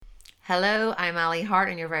Hello, I'm Ali Hart,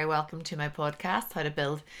 and you're very welcome to my podcast, How to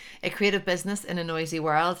Build a Creative Business in a Noisy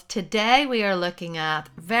World. Today, we are looking at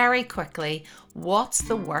very quickly what's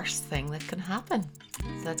the worst thing that can happen.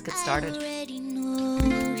 So let's get started. I already know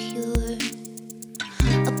you're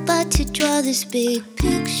about to draw this big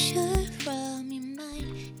picture from your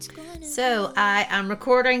mind. So I am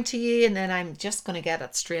recording to you, and then I'm just going to get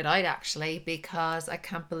it straight out actually, because I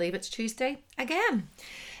can't believe it's Tuesday again.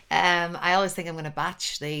 I always think I'm going to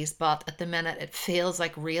batch these, but at the minute it feels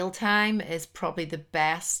like real time is probably the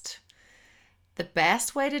best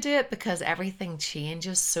way to do it, because everything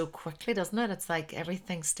changes so quickly, doesn't it? It's like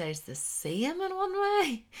everything stays the same in one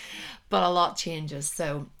way, but a lot changes.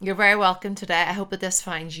 So you're very welcome today. I hope that this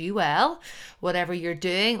finds you well, whatever you're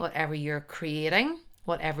doing, whatever you're creating,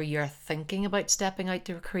 whatever you're thinking about stepping out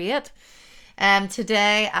to create.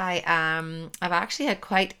 Today I've actually had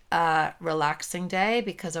quite a relaxing day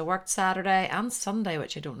because I worked Saturday and Sunday,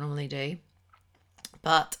 which I don't normally do.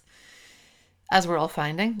 But as we're all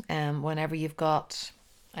finding, whenever you've got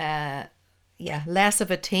less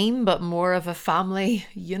of a team but more of a family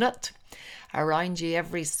unit around you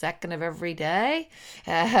every second of every day.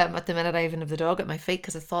 At the minute I even have the dog at my feet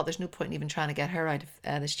because I thought there's no point in even trying to get her out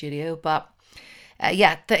of the studio, but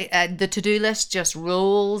the to-do list just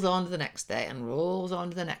rolls on to the next day and rolls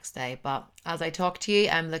on to the next day. But as I talk to you,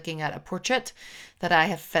 I'm looking at a portrait that I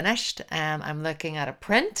have finished. I'm looking at a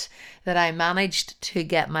print that I managed to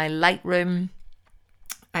get my Lightroom.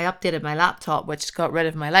 I updated my laptop, which got rid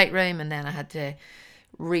of my Lightroom, and then I had to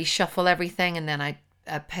reshuffle everything, and then I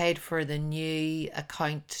paid for the new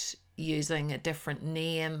account using a different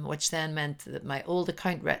name, which then meant that my old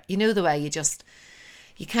account, you know the way you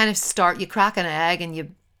kind of you crack an egg and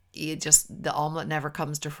you just, the omelette never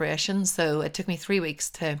comes to fruition. So it took me 3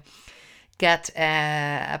 weeks to get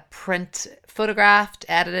a print photographed,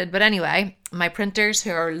 edited. But anyway, my printers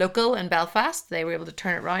who are local in Belfast, they were able to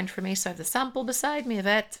turn it around for me. So I have the sample beside me of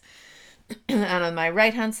it. And on my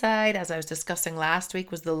right hand side, as I was discussing last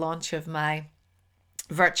week, was the launch of my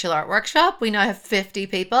virtual art workshop. We now have 50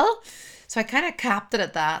 people. So I kind of capped it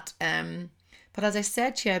at that. But as I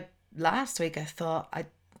said to you last week, I thought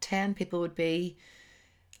 10 people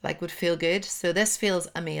would feel good. So this feels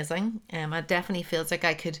amazing. It definitely feels like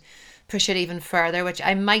I could push it even further, which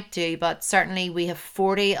I might do, but certainly we have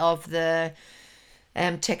 40 of the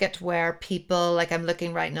ticket where people, like I'm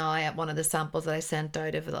looking right now at one of the samples that I sent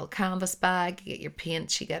out of a little canvas bag. You get your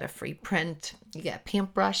paints, you get a free print, you get a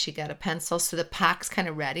paintbrush, you get a pencil. So the pack's kind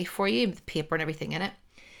of ready for you with paper and everything in it.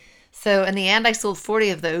 So in the end, I sold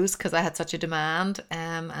 40 of those because I had such a demand,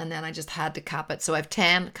 and then I just had to cap it. So I have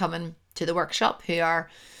 10 coming to the workshop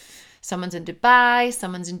someone's in Dubai,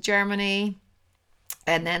 someone's in Germany,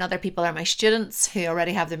 and then other people are my students who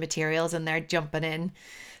already have their materials and they're jumping in.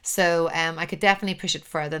 So I could definitely push it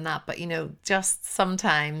further than that, but just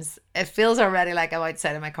sometimes it feels already like I'm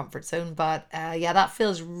outside of my comfort zone. But that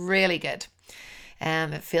feels really good.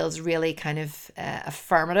 It feels really kind of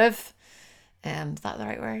affirmative. Is that the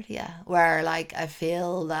right word? Yeah. Where like I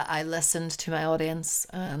feel that I listened to my audience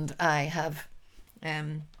and I have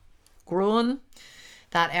grown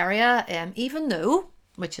that area. Even though,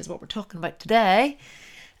 which is what we're talking about today,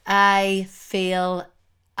 I feel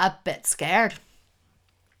a bit scared.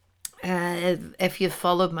 If you've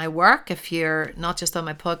followed my work, if you're not just on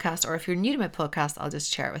my podcast, or if you're new to my podcast, I'll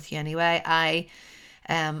just share it with you anyway.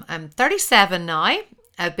 I'm 37 now.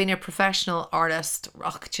 I've been a professional artist.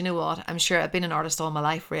 Do you know what? I'm sure I've been an artist all my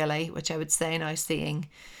life, really, which I would say now, seeing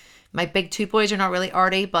my big two boys are not really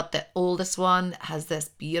arty, but the oldest one has this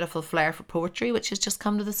beautiful flair for poetry, which has just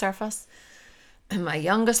come to the surface. And my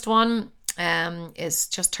youngest one is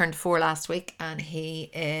just turned 4 last week, and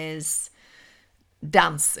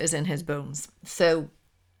dance is in his bones. So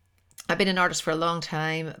I've been an artist for a long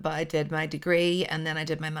time, but I did my degree and then I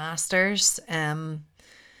did my master's.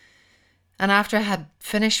 And after I had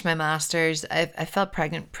finished my master's, I felt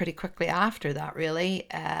pregnant pretty quickly after that, really.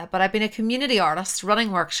 But I've been a community artist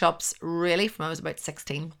running workshops really from I was about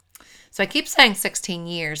 16. So I keep saying 16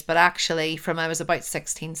 years, but actually from I was about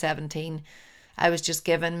 16, 17, I was just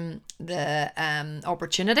given the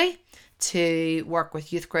opportunity to work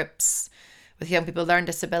with youth groups, with young people with learning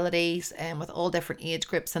disabilities, and with all different age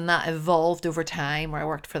groups. And that evolved over time, where I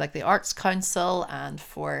worked for like the Arts Council and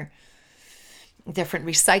for different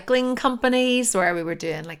recycling companies where we were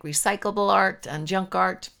doing like recyclable art and junk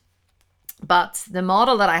art. But the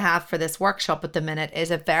model that I have for this workshop at the minute is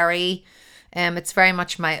it's very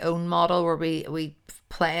much my own model, where we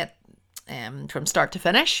play it from start to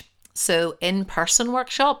finish. So in-person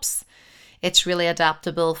workshops, it's really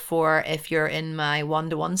adaptable for if you're in my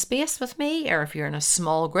one-to-one space with me, or if you're in a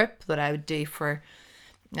small group that I would do for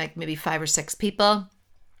like maybe 5 or 6 people.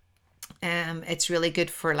 It's really good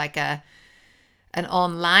for like an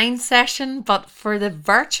online session, but for the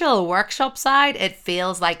virtual workshop side, it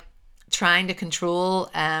feels like trying to control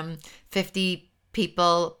 50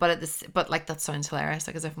 people, but like that sounds hilarious,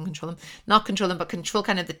 like as if I'm not control them, but control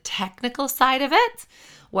kind of the technical side of it,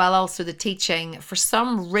 while also the teaching. For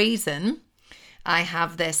some reason, I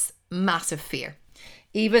have this massive fear,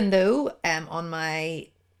 even though on my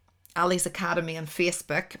Ali's Academy on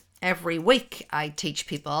Facebook, every week I teach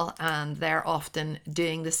people and they're often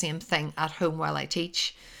doing the same thing at home while I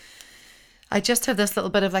teach. I just have this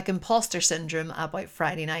little bit of like imposter syndrome about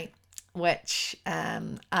Friday night, which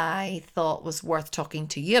I thought was worth talking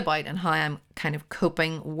to you about and how I'm kind of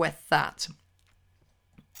coping with that.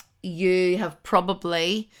 You have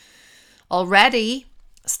probably already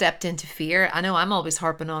stepped into fear. I know I'm always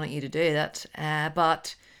harping on at you to do that,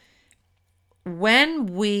 but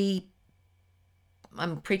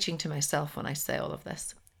I'm preaching to myself when I say all of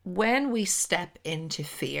this. When we step into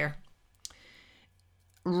fear,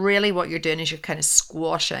 really what you're doing is you're kind of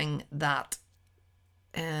squashing that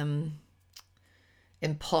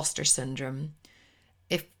imposter syndrome.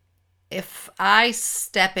 If I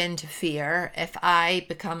step into fear, if I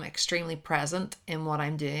become extremely present in what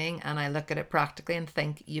I'm doing and I look at it practically and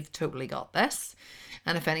think you've totally got this,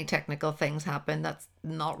 and if any technical things happen, that's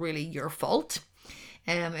not really your fault.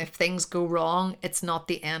 If things go wrong, it's not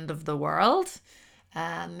the end of the world.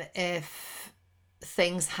 If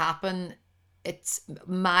things happen, it's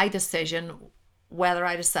my decision whether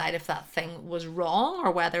I decide if that thing was wrong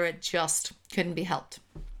or whether it just couldn't be helped.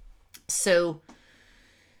 So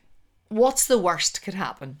what's the worst could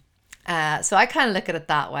happen? So I kind of look at it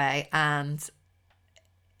that way. And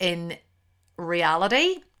in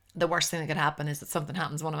reality, the worst thing that could happen is that something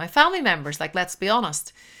happens to one of my family members. Like, let's be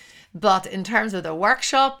honest. But in terms of the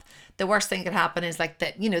workshop, the worst thing that could happen is like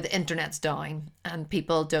that, the internet's down and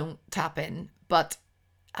people don't tap in. But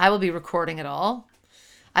I will be recording it all.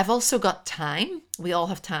 I've also got time. We all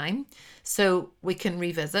have time. So we can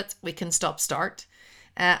revisit. We can stop start.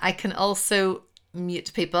 I can also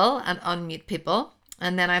mute people and unmute people.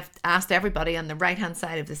 And then I've asked everybody on the right-hand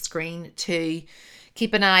side of the screen to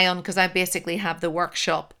keep an eye on, because I basically have the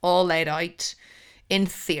workshop all laid out in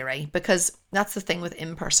theory, because that's the thing with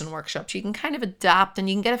in-person workshops. You can kind of adapt and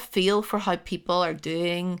you can get a feel for how people are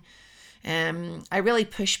doing. I really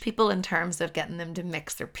push people in terms of getting them to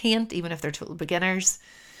mix their paint, even if they're total beginners.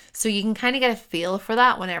 So you can kind of get a feel for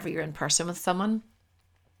that whenever you're in person with someone.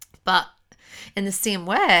 But in the same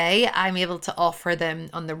way, I'm able to offer them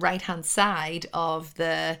on the right-hand side of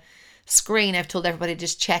the screen. I've told everybody to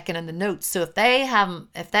just check in the notes. So if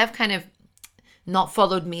they've kind of not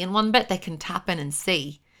followed me in one bit, they can tap in and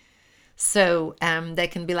see. So they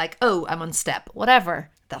can be like, oh, I'm on step, whatever.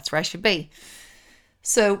 That's where I should be.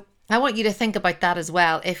 So I want you to think about that as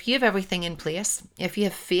well. If you have everything in place, if you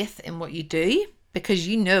have faith in what you do, because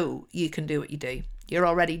you know you can do what you do, you're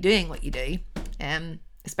already doing what you do,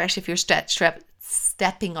 especially if you're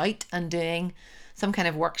stepping out and doing some kind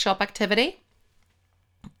of workshop activity,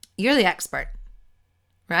 you're the expert,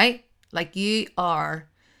 right? Like, you are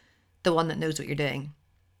the one that knows what you're doing.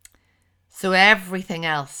 So everything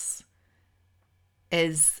else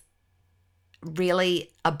is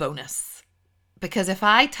really a bonus. Because if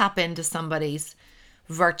I tap into somebody's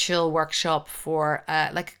virtual workshop for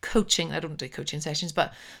like a coaching, I don't do coaching sessions,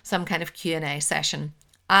 but some kind of Q&A session,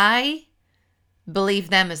 I believe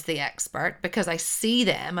them as the expert because I see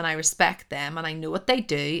them and I respect them and I know what they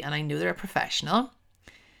do and I know they're a professional.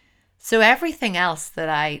 So everything else that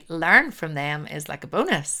I learn from them is like a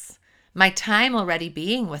bonus. My time already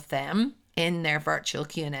being with them in their virtual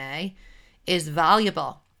Q&A is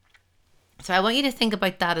valuable. So I want you to think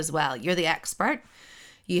about that as well. You're the expert,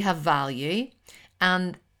 you have value,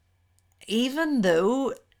 and even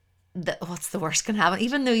though what's the worst can happen,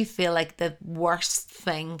 even though you feel like the worst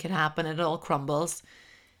thing can happen, it all crumbles,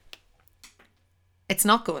 it's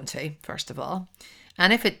not going to, first of all.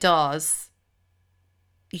 And if it does,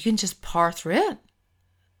 you can just power through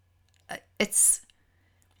it. It's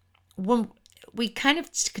when we kind of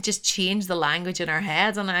just change the language in our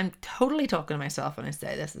heads, and I'm totally talking to myself when I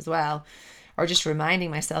say this as well, or just reminding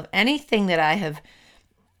myself, anything that I have,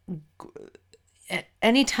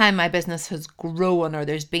 anytime my business has grown or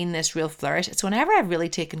there's been this real flourish, it's whenever I've really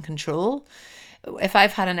taken control. If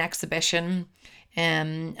I've had an exhibition,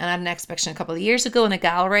 and I had an exhibition a couple of years ago in a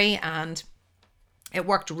gallery, and it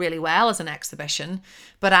worked really well as an exhibition,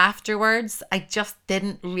 but afterwards I just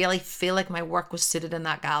didn't really feel like my work was suited in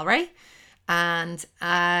that gallery. And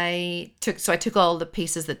I took all the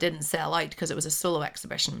pieces that didn't sell out because it was a solo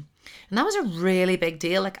exhibition. And that was a really big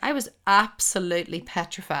deal. Like, I was absolutely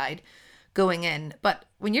petrified going in. But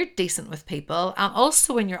when you're decent with people, and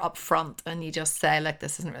also when you're upfront and you just say, like,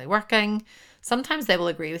 this isn't really working, sometimes they will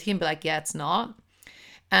agree with you and be like, yeah, it's not.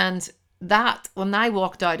 And that, when I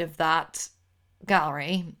walked out of that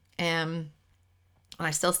gallery, and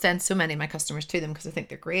I still send so many of my customers to them because I think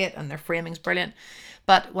they're great and their framing's brilliant.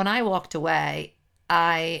 But when I walked away,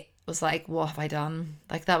 I was like, what have I done?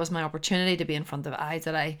 Like, that was my opportunity to be in front of eyes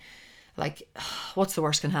that I, like, what's the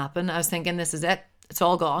worst can happen? I was thinking, this is it. It's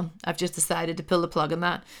all gone. I've just decided to pull the plug on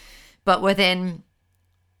that. But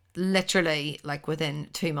literally, like within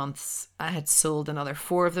 2 months, I had sold another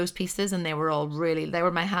 4 of those pieces, and they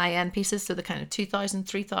were my high end pieces. So the kind of 2,000,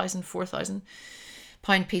 3,000, 4,000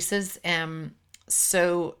 pound pieces.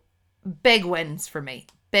 So big wins for me,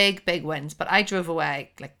 big wins. But I drove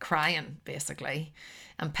away like crying, basically,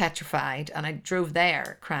 and petrified. And I drove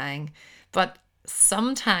there crying. But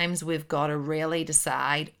sometimes we've got to really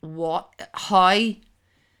decide how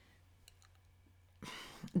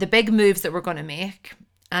the big moves that we're going to make.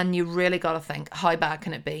 And you really got to think, how bad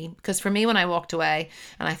can it be? Because for me, when I walked away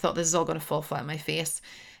and I thought this is all going to fall flat on my face,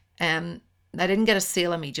 I didn't get a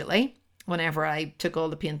sale immediately whenever I took all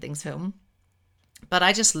the paintings home. But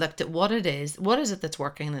I just looked at what it is it that's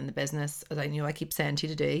working in the business, as I knew I keep saying to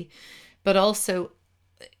you to do. But also,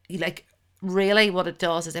 like, really what it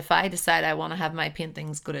does is, if I decide I want to have my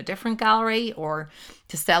paintings go to a different gallery or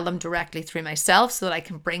to sell them directly through myself so that I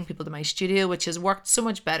can bring people to my studio, which has worked so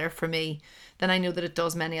much better for me than I know that it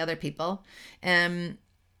does many other people.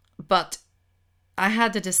 But I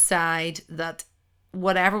had to decide that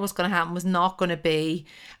whatever was going to happen was not going to be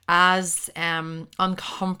as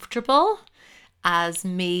uncomfortable as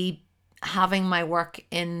me having my work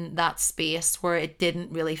in that space where it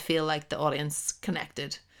didn't really feel like the audience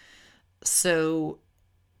connected. So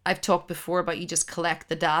I've talked before about you just collect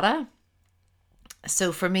the data.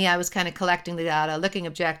 So for me, I was kind of collecting the data, looking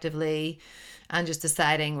objectively, and just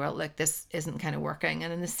deciding, well, look, this isn't kind of working.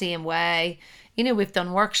 And in the same way, we've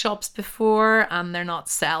done workshops before and they're not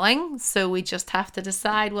selling. So we just have to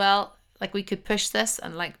decide, well, like, we could push this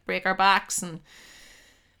and like break our backs and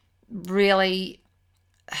really,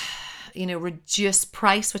 reduce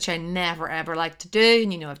price, which I never ever like to do.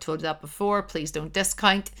 And I've told you that before. Please don't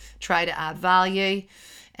discount. Try to add value.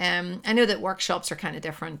 I know that workshops are kind of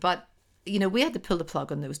different, but we had to pull the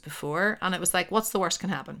plug on those before, and it was like, what's the worst can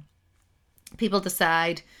happen? People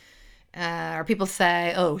decide, or people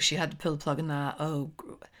say, oh, she had to pull the plug on that. Oh,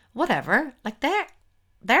 whatever. Like,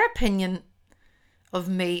 their opinion of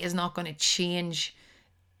me is not going to change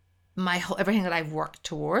everything that I've worked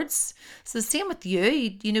towards. So the same with you.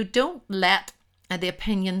 Don't let the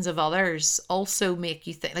opinions of others also make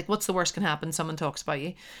you think, like, what's the worst can happen? Someone talks about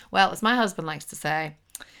you. Well, as my husband likes to say,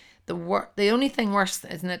 the only thing worse,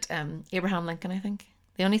 isn't it, Abraham Lincoln, I think,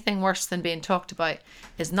 the only thing worse than being talked about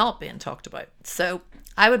is not being talked about. So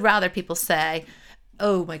I would rather people say,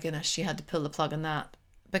 oh my goodness, she had to pull the plug on that,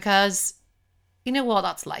 because you know what,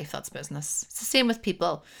 that's life, that's business. It's the same with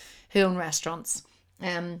people who own restaurants.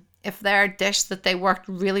 If their dish that they worked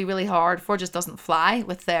really, really hard for just doesn't fly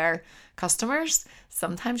with their customers,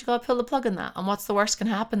 sometimes you gotta pull the plug on that. And what's the worst can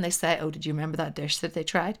happen? They say, oh, did you remember that dish that they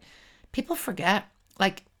tried? People forget.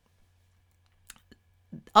 Like,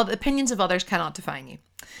 opinions of others cannot define you.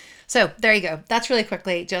 So there you go. That's really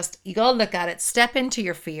quickly. Just, you gotta look at it. Step into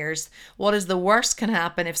your fears. What is the worst can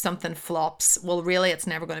happen if something flops? Well, really, it's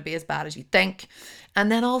never going to be as bad as you think.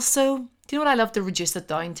 And then also, do you know what I love to reduce it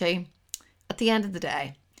down to? At the end of the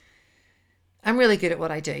day, I'm really good at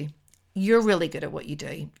what I do. You're really good at what you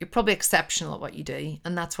do. You're probably exceptional at what you do.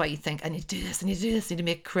 And that's why you think, I need to do this, I need to do this, I need to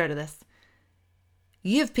make a career out of this.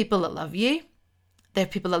 You have people that love you. They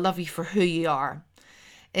have people that love you for who you are.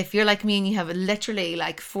 If you're like me and you have literally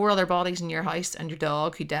like 4 other bodies in your house and your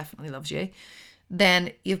dog who definitely loves you,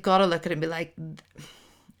 then you've got to look at it and be like,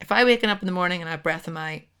 if I waken up in the morning and I have breath in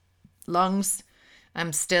my lungs,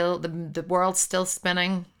 I'm still, the world's still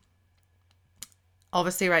spinning.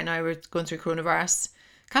 Obviously right now we're going through coronavirus.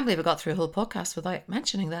 Can't believe I got through a whole podcast without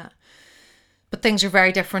mentioning that. But things are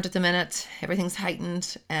very different at the minute. Everything's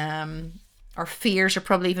heightened. Our fears are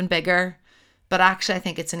probably even bigger. But actually, I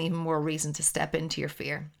think it's an even more reason to step into your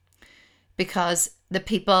fear. Because the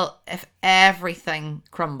people, if everything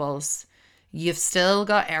crumbles, you've still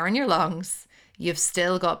got air in your lungs. You've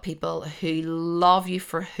still got people who love you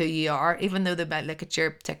for who you are, even though they might look at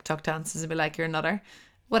your TikTok dances and be like, you're a nutter.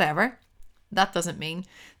 Whatever. That doesn't mean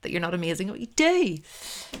that you're not amazing at what you do.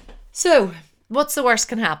 So what's the worst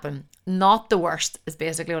can happen? Not the worst is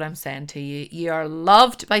basically what I'm saying to you. You are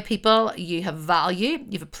loved by people. You have value.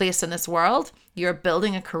 You have a place in this world. You're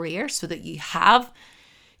building a career so that you have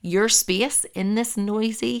your space in this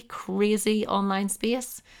noisy, crazy online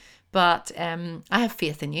space. But I have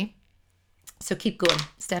faith in you. So keep going.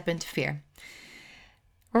 Step into fear.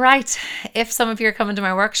 Right. If some of you are coming to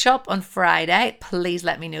my workshop on Friday, please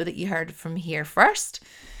let me know that you heard from here first.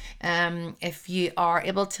 If you are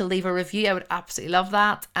able to leave a review, I would absolutely love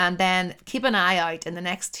that. And then keep an eye out. In the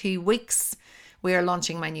next 2 weeks, we are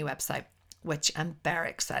launching my new website, which I'm very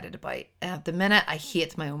excited about. At the minute, I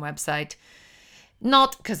hate my own website.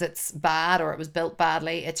 Not because it's bad or it was built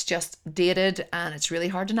badly. It's just dated and it's really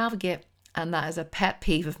hard to navigate. And that is a pet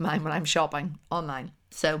peeve of mine when I'm shopping online.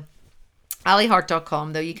 So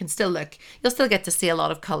alihart.com, though, you can still look. You'll still get to see a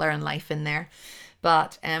lot of colour and life in there.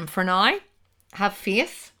 But for now, have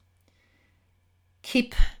faith.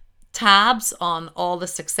 Keep tabs on all the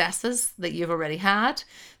successes that you've already had,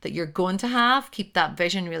 that you're going to have. Keep that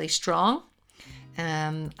vision really strong,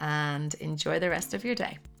 and enjoy the rest of your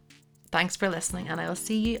day. Thanks for listening, and I will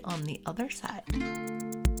see you on the other side.